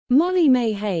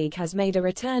Molly-Mae Hague has made a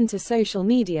return to social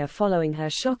media following her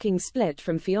shocking split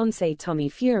from fiancé Tommy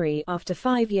Fury after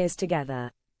 5 years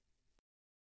together.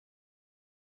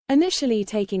 Initially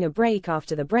taking a break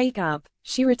after the breakup,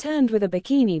 she returned with a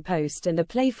bikini post and a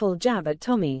playful jab at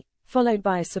Tommy, followed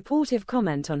by a supportive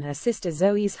comment on her sister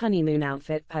Zoe's honeymoon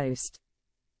outfit post.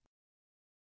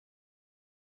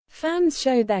 Fans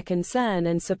showed their concern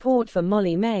and support for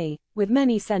Molly-Mae, with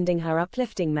many sending her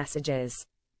uplifting messages.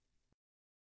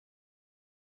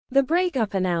 The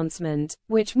breakup announcement,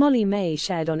 which Molly-Mae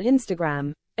shared on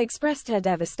Instagram, expressed her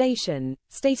devastation,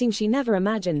 stating she never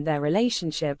imagined their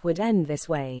relationship would end this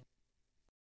way.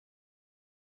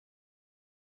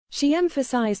 She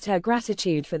emphasized her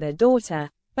gratitude for their daughter,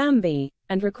 Bambi,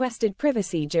 and requested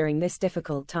privacy during this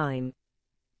difficult time.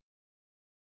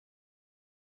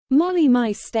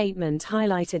 Molly-Mae's statement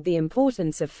highlighted the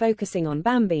importance of focusing on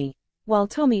Bambi, while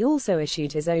Tommy also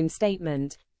issued his own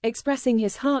statement, expressing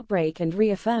his heartbreak and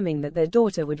reaffirming that their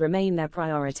daughter would remain their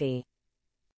priority.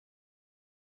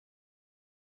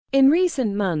 In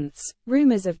recent months,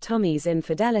 rumors of Tommy's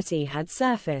infidelity had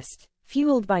surfaced,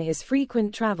 fueled by his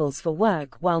frequent travels for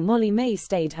work while Molly-Mae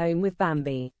stayed home with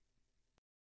Bambi.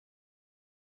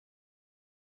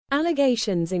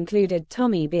 Allegations included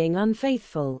Tommy being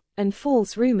unfaithful, and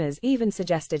false rumors even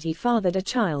suggested he fathered a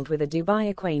child with a Dubai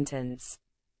acquaintance.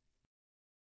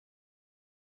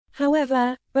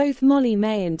 However, both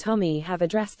Molly-Mae and Tommy have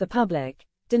addressed the public,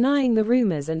 denying the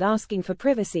rumors and asking for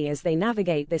privacy as they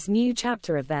navigate this new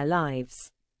chapter of their lives.